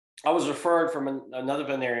I was referred from another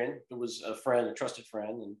veterinarian who was a friend, a trusted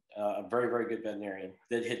friend, and a very, very good veterinarian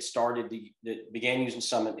that had that began using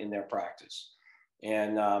Summit in their practice.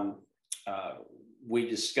 And we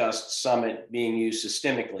discussed Summit being used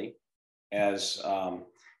systemically as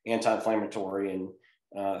anti-inflammatory and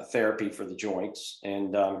therapy for the joints.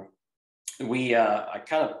 And I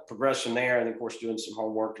kind of progressed from there, and of course, doing some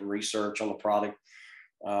homework and research on the product,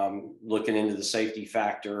 looking into the safety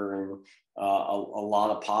factor and a lot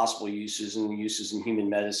of possible uses and uses in human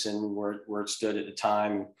medicine where it stood at the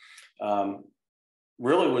time.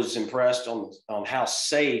 Really was impressed on how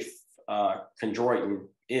safe chondroitin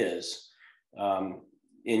is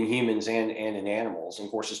in humans and in animals. And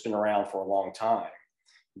of course, it's been around for a long time,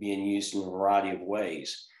 being used in a variety of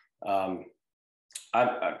ways.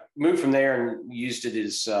 I moved from there and used it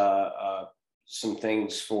as some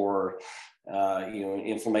things for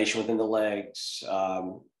inflammation within the legs,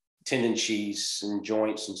 tendon sheaths and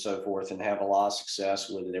joints and so forth, and have a lot of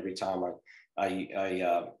success with it every time I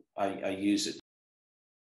use it.